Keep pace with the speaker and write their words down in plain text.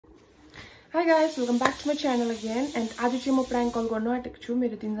Hi guys, welcome back to my channel again. And आज चाहिँ म prank call गर्न आँटेको छु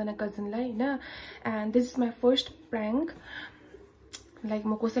मेरो तीनजना cousinलाई हैन. And this is my first prank. Like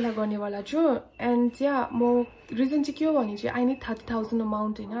म कसैलाई गर्नेवाला छु. And yeah, म reason चाहिँ के हो भने चाहिँ I need 30,000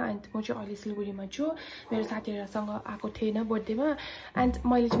 amount हैन. And म चाहिँ अहिले सिलगढीमा छु. मेरो साथीहरुसँग आएको थिएन बर्थडेमा. And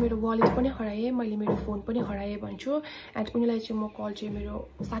मैले चाहिँ मेरो wallet पनि हराए, मैले मेरो phone पनि हराए भन्छु. And उनीलाई चाहिँ म कल चाहिँ मेरो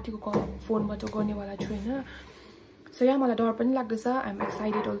साथीको फोनबाट गर्नेवाला छु हैन. So yeah, मलाई डर पनि लाग्दैछ. I'm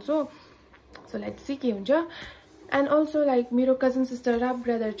excited also. So let's see के हुन्छ. And also like मेरो cousin sister र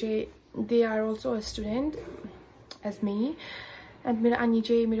brother चाहिँ they are also a student as me. And मेरो आनी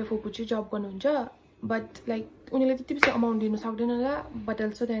चाहिँ मेरो फुपू चाहिँ जब गर्नुहुन्छ. But like उनीले त्यति बेसी अमाउन्ट दिन सक्दैन होला. But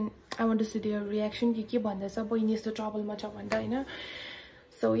also then I want to see their reaction के भन्दैछ बहिनी यस्तो ट्रबलमा छ भन्दा हैन.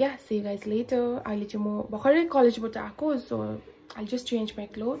 So yeah, see you guys later. अहिले चाहिँ म भर्खरै कलेजबाट आएको. So I'll just change my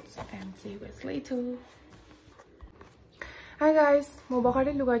clothes and see you guys later. Hi guys, म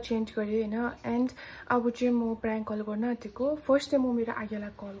भर्खरै लुगा चेन्ज गरे हैन. एन्ड अब चाहिँ म प्राङ्क कल गर्न आँटेको. फर्स्ट चाहिँ म मेरो आइयालाई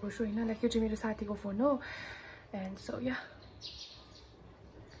कल गर्छु हैन. लाइक यो चाहिँ मेरो साथीको फोन हो. एन्ड सो या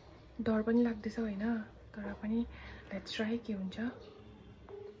डर पनि लाग्दैछ हैन. तर पनि लेट्स ट्राई के हुन्छ.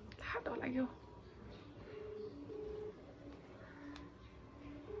 डर लाग्यो.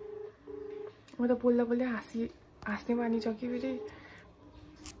 म त बोल्दा बोल्दै हाँस्ने बानी छ कि फेरि.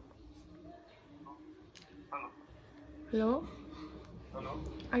 हेलो हेलो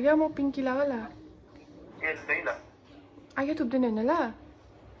आज्ञा म पिङ्की ला होला. ए सही ला आज्ञा थुप्दैन हैन ल.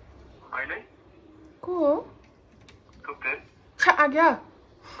 अहिले को हो थुप्दै आज्ञा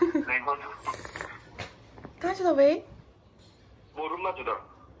नै भन्नु. कहाँ छ तपाईँ? म रुममा छु त.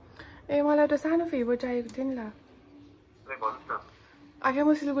 ए मलाई एउटा सानो फेभर चाहिएको थियो नि ल. नै भन्नुस् न. आज्ञा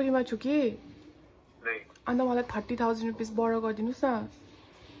म सिलगढीमा छु कि. नै अन्त मलाई 30,000 रुपियाँ बरो गरिदिनुस् न.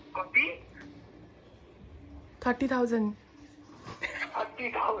 कति? 30,000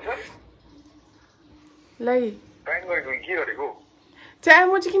 30,000 लै. प्राङ्क गरेको के गरेको? चाहे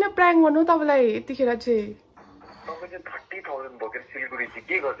म चाहिँ किन प्राङ्क गर्नु तपाईलाई यतिखेर चाहिँ? तपाईँ चाहिँ 30,000 बोकेर सिलगढी चाहिँ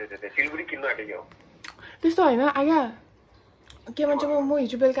के गर्दै थियो? सिलगढी किन्न आँटेको हो? त्यस्तो होइन आज्ञा. के भन्छ म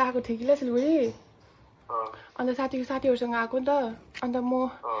हिजो बेलुका आएको थिएँ कि ल सिलगढी. अन्त साथीहरूसँग आएको नि त. अन्त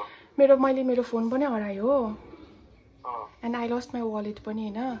मैले मेरो फोन पनि हरायो हो. And I lost my wallet पनि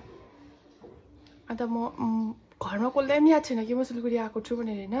हैन. अन्त म घरमा कसैलाई पनि याद छैन कि म सिलगढी आएको छु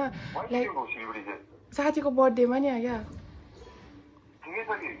भनेर हैन. लाइक साथीको बर्थडेमा नि आज्ञा.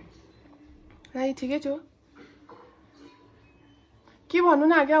 लाइक ठिकै छु. के भन्नु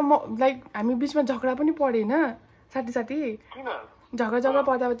न आज्ञा म लाइक हामी बिचमा झगडा पनि पर्यो हैन. साथी झगडा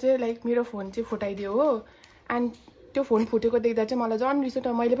पर्दा चाहिँ लाइक मेरो फोन चाहिँ फुटाइदियो हो. एन्ड त्यो फोन फुटेको देख्दा चाहिँ मलाई झन् रिस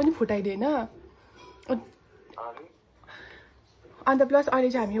उठ्यो. मैले पनि फुटाइदिएँ हैन. अन्त प्लस अहिले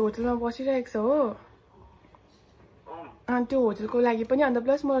चाहिँ हामी होटलमा बसिरहेको छ हो. अनि त्यो होटलको लागि पनि अन्त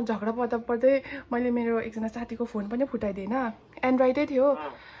प्लस म झगडा पर्दै मैले मेरो एकजना साथीको फोन पनि फुटाइदिएँ हैन. एन्ड्रोइडै थियो.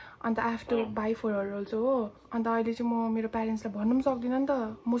 अन्त I have to buy for her also हो. अन्त अहिले चाहिँ म मेरो प्यारेन्ट्सलाई भन्नु पनि सक्दिनँ नि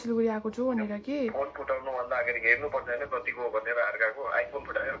त म सिलगढी आएको छु भनेर कि.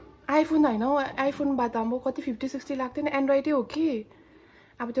 आइफोन होइन हौ. आइफोनबाट अब कति 50-60 लाग्दैन. एन्ड्रोइडै हो कि.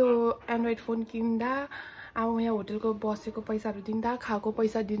 अब त्यो एन्ड्रोइड फोन किन्दा अब यहाँ होटलको बसेको पैसाहरू दिँदा खाएको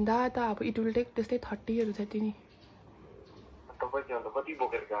पैसा दिँदा त अब इट विल टेक त्यस्तै 30हरू छ तिनी.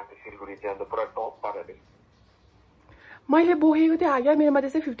 मैले बोकेको थिएँ आज्ञा. मेरोमा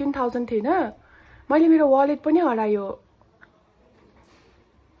त्यस्तै 15,000 थिएन. मैले मेरो वालेट पनि हरायो.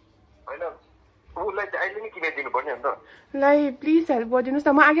 लाई प्लिज हेल्प गरिदिनुहोस् न.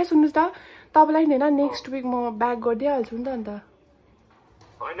 म आज्ञा सुन्नुहोस् त. तपाईँलाई नि होइन नेक्स्ट विक म ब्याक गरिदिइहाल्छु नि त. अन्त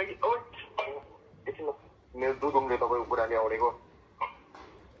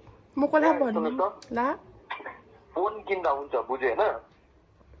म कसलाई भन्नु ल. फोन किन्दा हुन्छ बुझ्यो हैन.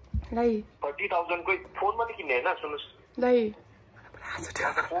 लाई 30,000 को फोन मात्रै किन्ने हैन. सुन्नुस् लाई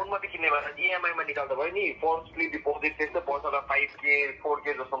फोन मात्रै किन्ने भएर इएमआई मा निकाल्दा भयो नि. फर्स्टली डिपोजिट त्यस्तो पर्छ होला 5K 4K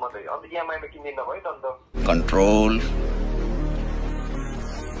जस्तो मात्रै. अन्त इएमआई मा किन्दिन भयो त. अन्त कंट्रोल.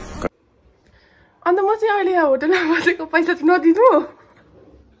 अन्त म चाहिँ अहिले यहाँ होटलमा बसेको पैसा चाहिँ नदिनु.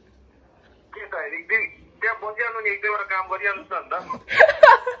 के त त्यहाँ बसिहाल्नु नि. एक दुईवटा काम गरिहाल्नुहोस् न अन्त.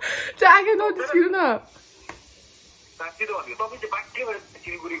 चाहिँ आगे नदिनु न. साँच्ची त भन्यो. तपाईँ चाहिँ बाक्कै भएर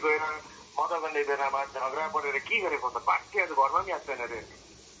सिलगढी गएर मजा गर्ने बेलामा झगडा परेर के गरेको त? बाक्कै घरमा पनि याद छैन रे.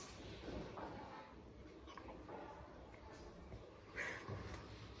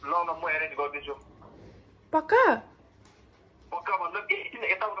 ल म एरेन्ज गरिदिन्छु. पक्का भन्दा एकछिन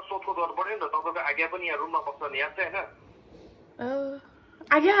यताउता सोधखोज गर्नु पर्यो नि त. तपाईँको आज्ञा पनि यहाँ रुममा बस्छ नि याद छ होइन?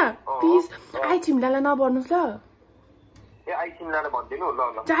 आज्ञा प्लिज आई छिमलालाई नभन्नुहोस् ल. ए आई छिमलालाई भनिदिनु.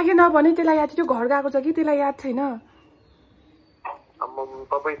 ल आज्ञा नभने त्यसलाई याद थियो. घर गएको छ कि त्यसलाई याद छैन.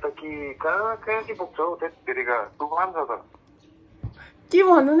 तपाईँ त कि कहाँ कि पुग्छौ त्यतिखेरका तुफान छ त के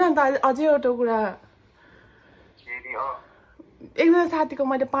भन्नु न त अझै एउटा कुरा एकजना साथीको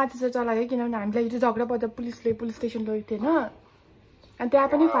मैले 5,000 चलाएँ किनभने हामीलाई हिजो झगडा पर्दा पुलिसले पुलिस स्टेसन लगेको थिएन अनि त्यहाँ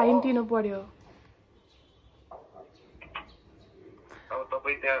पनि फाइन तिर्नु पर्यो अब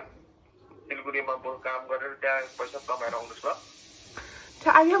तपाईँ त्यहाँ सिलगढीमा काम गरेर त्यहाँ पैसा कमाएर आउनुहोस् ल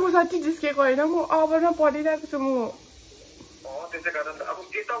अहिले म साँच्चै जिस्केको होइन म अबरमा पढिरहेको छु म त्यसै कारण अब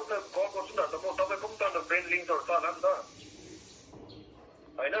यताउता कल गर्छु न त म तपाईँको पनि त ब्रेन लिङ्क्सहरू छ होला नि त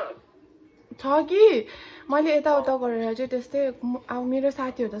होइन छ कि मैले यताउता गरेर चाहिँ त्यस्तै अब मेरो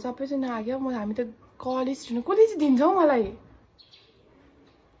साथीहरू त सबैजना आयो हामी त कलेज स्टुडेन्ट कसले चाहिँ दिन्छ हौ मलाई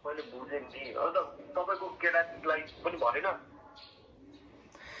मैले बुझेँ नि अन्त तपाईँको केटालाई पनि भनेन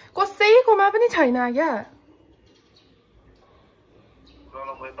कसैकोमा पनि छैन क्या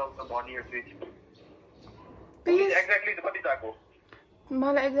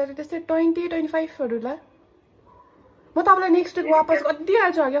मलाई एक्ज्याक्टली त्यस्तै 20-25हरू ल म तपाईँलाई नेक्स्ट विक वापस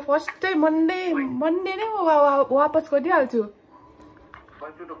गरिदिइहाल्छु क्या फर्स्ट चाहिँ मन्डे नै म वापस गरिदिइहाल्छु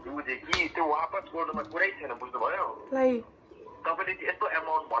बुझेँ कि त्यो वापस गर्नुमा कुरै छैन बुझ्नुभयो तपाईँले यस्तो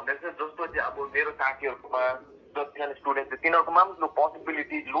एमाउन्ट भन्दैछ जस्तो चाहिँ अब मेरो साथीहरूकोमा जतिजना स्टुडेन्ट छ तिनीहरूकोमा पनि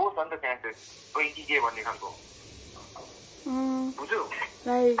पोसिबिलिटी लो छ नि त चान्सेस 20K भन्ने खालको बुझ्यो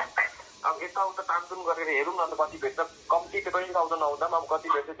अब यताउता तानतुन गरेर हेरौँ न त कति भेट्छ कम्ती त 20,000 आउँदा पनि अब कति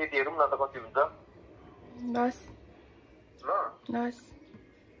भेट्छ त्यति हेरौँ न त कति हुन्छ ल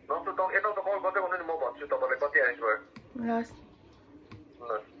यताउता कल गर्दै भन्नु नि म भन्छु तपाईँलाई कति आइस भयो ल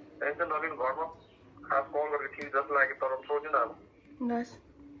टेन्सन नलिनु घरमा खास कल गरेर ठिक जस्तो लाग्यो तर सोध्नु न अब ल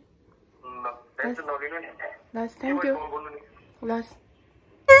टेन्सन नलिनु नि थ्याङ्क यू ल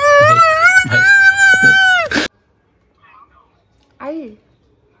आई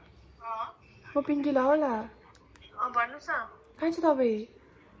म पिङ्की ल होला भन्नुहोस् न कहाँ छ तपाईँ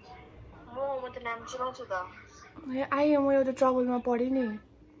म त नाम चलाउँछु त आई म एउटा ट्रबलमा परेँ नि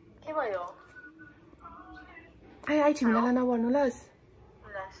के भयो आई छिम्नालाई नभन्नुहोस्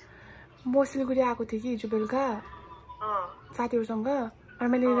म सिलगढी आएको थिएँ कि हिजो बेलुका साथीहरूसँग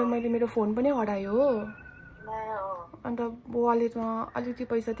अनि मैले मेरो फोन पनि हरायो हो अन्त वालेटमा अलिकति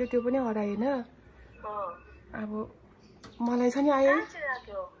पैसा थियो त्यो पनि हरायो होइन अब मलाई छ नि आयो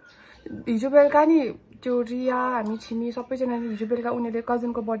हिजो बेलुका नि त्यो रिया हामी छिमी सबैजना हिजो बेलुका उनीहरूले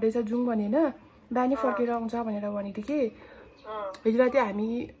कजनको बर्थडे छ जाउँ भने होइन बिहानै फर्केर आउँछ भनेर भनेको थियो कि हिजो राति हामी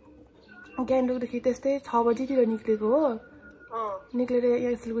गान्तोकदेखि त्यस्तै 6 बजीतिर निक्लेको हो निक्लेर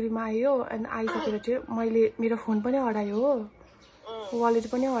यहाँ सिलगढीमा आयो अनि आइसकेर चाहिँ मैले मेरो फोन पनि हरायो हो वालेट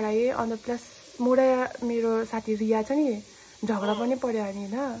पनि हराएँ अन्त प्लस मेरो साथी रिया छ नि झगडा पनि पर्यो हामी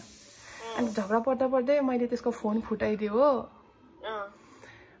होइन अनि झगडा पर्दै मैले त्यसको फोन फुटाइदियो हो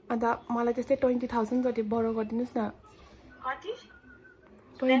अन्त मलाई त्यस्तै 20,000 जति बरो गरिदिनुहोस् न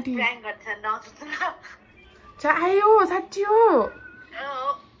 20 आयो साँच्ची हो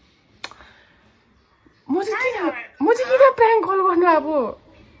म चाहिँ किन प्र्याङ्क कल गर्नु अब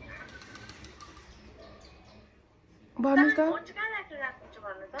भन्नुहोस् त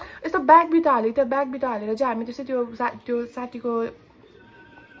यस्तो ब्यागभित्र हालेको थियो ब्यागभित्र हालेर चाहिँ हामी त्यस्तै त्यो साथीको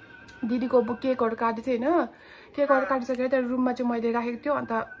दिदीको केकहरू काटेको थियो होइन केकहरू काटिसकेर त्यहाँ रुममा चाहिँ मैले राखेको थियो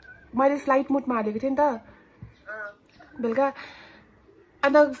अन्त मैले फ्लाइट मुडमा हालेको थिएँ नि त बेलुका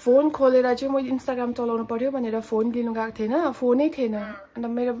अन्त फोन खोलेर चाहिँ मैले इन्स्टाग्राम चलाउनु पर्यो भनेर फोन लिनु गएको थिएन फोनै थिएन अन्त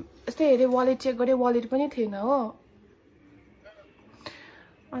मेरो यस्तै हेरेँ वालेट चेक गरेँ वालेट पनि थिएन हो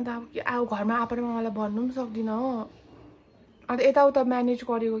अन्त अब घरमा आएर मलाई भन्नु पनि सक्दिनँ हो अन्त यताउता म्यानेज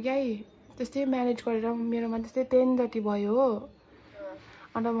गरेको क्या त्यस्तै म्यानेज गरेर मेरोमा त्यस्तै 10 जति भयो हो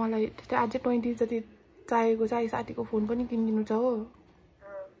अन्त मलाई त्यस्तै अझै 20 जति चाहिएको छ साथीको फोन पनि किनिदिनु छ हो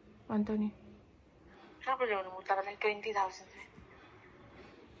अन्त नि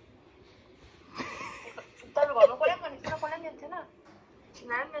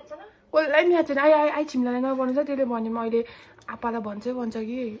कसलाई नि याद छैन आई छिम्लालाई नभन्नु छ त्यसले भन्यो अहिले आपालाई भन्छ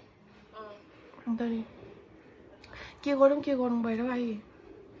कि अन्त नि के गरौँ भएर आई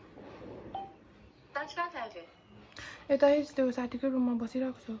यता त्यो साथीकै रुममा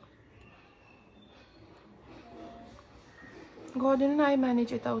बसिरहेको छु गरिदिनु न आई म्यानेज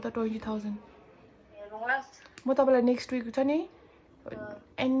यताउता 20,000 म तपाईँलाई नेक्स्ट विक छ नि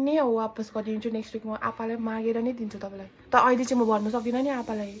एन्नै हो वापस गरिदिन्छु नेक्स्ट विक म आपालाई मागेर नै दिन्छु तपाईँलाई त अहिले चाहिँ म भन्नु सक्दिनँ नि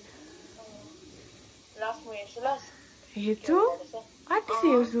आपालाई हेर्छु आर्टिस्ट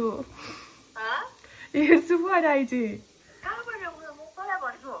हेर्छु पो अहिले आई चाहिँ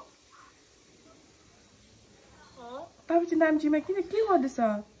तपाईँ चाहिँ नाम्चीमा किन के गर्दैछ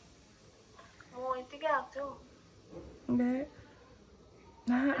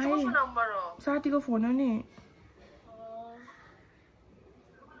साथीको फोन हो नि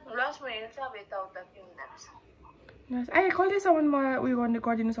लास्टमा हेर्छ अब यताउता के हुँदैन आई कहिलेसम्ममा उयो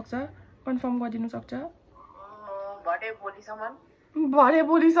गरिदिनु सक्छ कन्फर्म गरिदिनु सक्छ भरे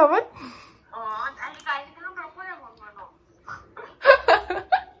भोलिसम्म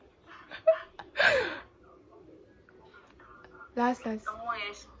लास्ट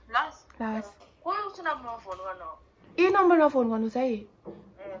ए नम्बरमा फोन गर्नुहोस् है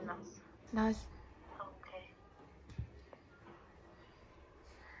लास्ट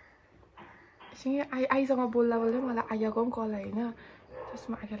आईसँग बोल्दा बोल्दै मलाई आइयाको पनि कल आयो होइन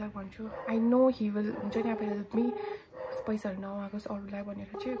त्यसमा आइयालाई भन्छु आई नो हि विल हुन्छ नि अब हेल्प मी पैसाहरू नआएकोस् अरूलाई भनेर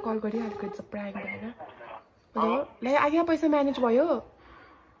चाहिँ कल गरिहालेको इट्स अ प्राङ्क भनेर हेलो ल आइया पैसा म्यानेज भयो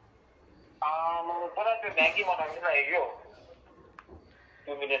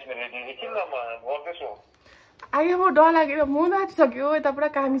आइया म डर लागेर म नाचिसक्यो यता पुरा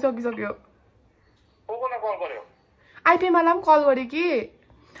कामी सकिसक्यो आइपिएमलाई पनि कल गरेँ कि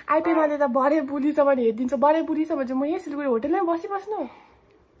आइपिएमले त भरे बुलीसम्म हेरिदिन्छ भरे बुलीसम्म चाहिँ म यहीँ सिलगढी होटेलमै बसिबस्नु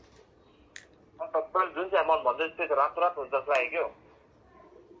जुन चाहिँ अमाउन्ट भन्दै त्यो रात हुन्छ जस्तो लाग्यो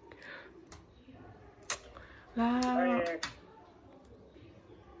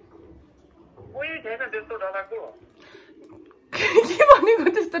के भनेको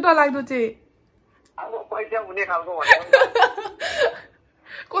त्यस्तो डरलाग्दो चाहिँ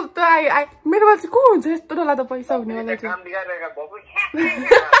कस्तो मेरोमा चाहिँ को हुन्छ यस्तो डरलाग्दो पैसा हुनेवाला चाहिँ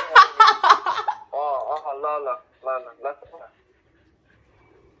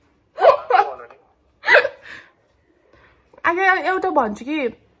आगे एउटा भन्छु कि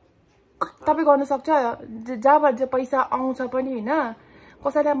तपाईँ गर्न सक्छ जहाँबाट चाहिँ पैसा आउँछ पनि होइन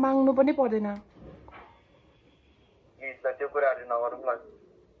कसैलाई माग्नु पनि पर्दैन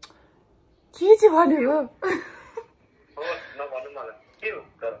के चाहिँ भनेको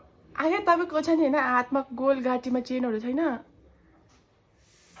आगे तपाईँको छ नि होइन हातमा गोल घाँटीमा चेनहरू छैन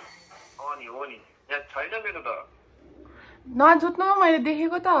नजुत्नु मैले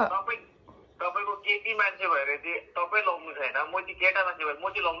देखेको त तपाईको केटी मान्छे भएर चाहिँ तपाई लाउनु छैन म चाहिँ केटा मान्छे भएर म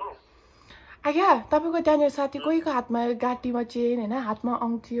चाहिँ लाउनु आज्ञा तपाईको त्यहाँनिर साथी कोहीको हातमा गाँटीमा चेन होइन हातमा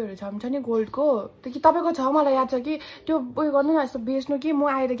औँठीहरू छ नि गोल्डको त्यो कि तपाईँको छ मलाई याद छ कि त्यो उयो गर्नु न यस्तो बेच्नु कि म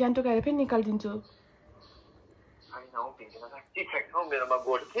आएर गान्तोक आएर फेरि निकालिदिन्छु मेरोमा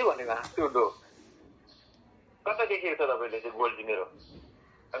गोल्ड के भनेको हाँस्यो कता देखेको छ तपाईँले चाहिँ गोल्ड मेरो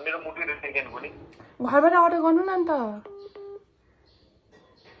मेरो मुटु सेकेन्डको नि घरबाट अर्डर गर्नु न अन्त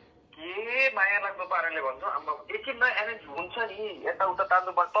के माया लाग्दो पाराले भन्नु अब एकछिन न एरेन्ज हुन्छ नि यताउता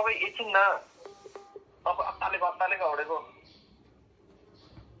तान्नु पर्छ तपाईँ एकछिन न तपाईँ हप्ताले घडेको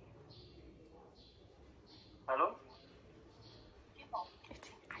हेलो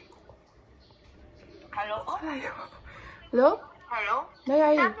हेलो हेलो हेलो नै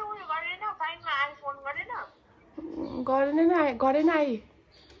आई गरेन आई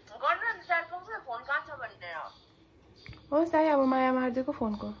होस् आई अब माया मारिदिएको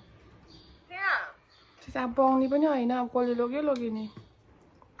फोनको अब पाउने पनि होइन अब कसले लग्यो नि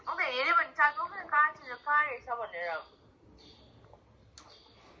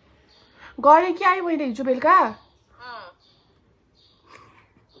गरेँ कि आएँ मैले हिजो बेलुका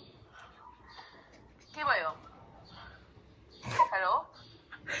के भयो हेलो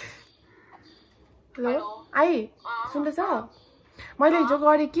हेलो आई सुन्दैछ मैले हिजो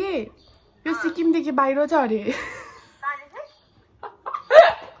गरेँ कि यो सिक्किमदेखि बाहिर छ अरे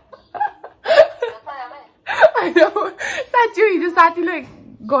साँच्ची हिजो साथीले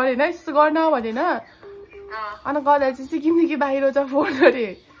गरेन यस्तो गर्न भनेन अनि गर्दा चाहिँ सिक्किमदेखि बाहिर छ फोन अरे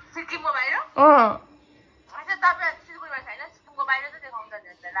सिक्किमको बाहिर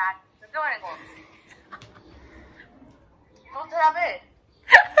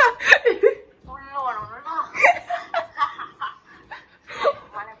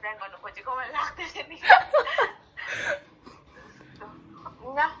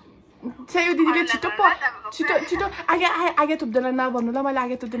यो दिदीले छिटो आगे थुप्दैन नभन्नु ल मैले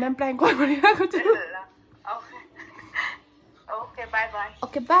आगे थुप्दैन प्राङ्क कल गरिरहेको छु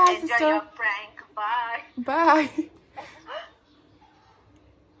okay by sister bye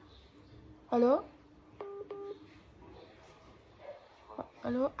hello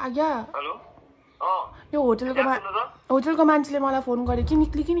hello आज्ञा यो होटलको मान्छेले मलाई फोन गरे कि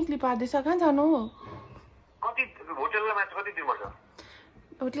निक्ली पार्दैछ कहाँ जानु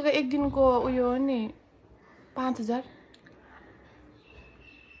होटलको एक दिनको उयो हो नि 5000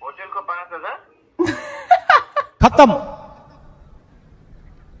 होटलको 5000 खत्म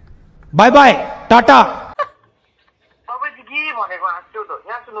बाय बाय टाटा तपाईँ चाहिँ के भनेको हाँस्यो त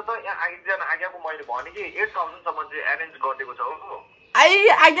यहाँ सुन्नु त यहाँ एकजना आज्ञाको मैले भने कि 8000 सम्म चाहिँ एरेन्ज गरिदिएको छ हो आई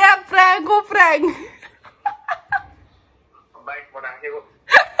आज्ञा प्राङ्क बाइकमा राखेको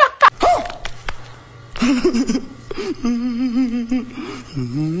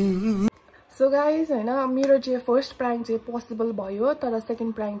सो गाइज होइन मेरो चाहिँ फर्स्ट प्राङ्क चाहिँ पोसिबल भयो तर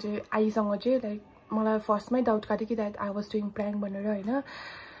सेकेन्ड प्राङ्क चाहिँ आईसँग चाहिँ लाइक मलाई फर्स्टमै डाउट काट्यो कि that I was doing prank भनेर होइन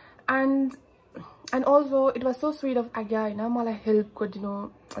and also it was so sweet of आज्ञा होइन मलाई हेल्प गरिदिनु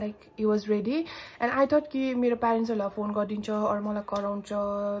like he was ready and I thought कि मेरो प्यारेन्ट्सहरूलाई फोन गरिदिन्छ अरू मलाई कराउँछ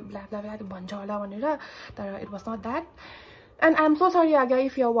ब्ला ब्ला ब्ला भन्छ होला भनेर तर it was not that and I am so sorry आज्ञा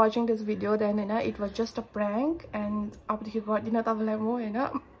if you are watching this video then होइन it was just a prank and अबदेखि गर्दिनँ तपाईँलाई म होइन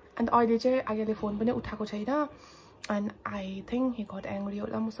एन्ड अहिले चाहिँ आज्ञाले फोन पनि उठाएको छैन and I think he got angry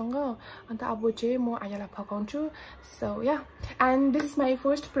होला मसँग अन्त अब चाहिँ म आज्ञालाई फकाउँछु so yeah and this is my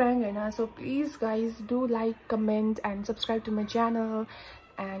first prank होइन so please guys do like comment and subscribe to my channel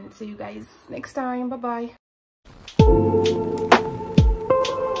and C you guys next time by by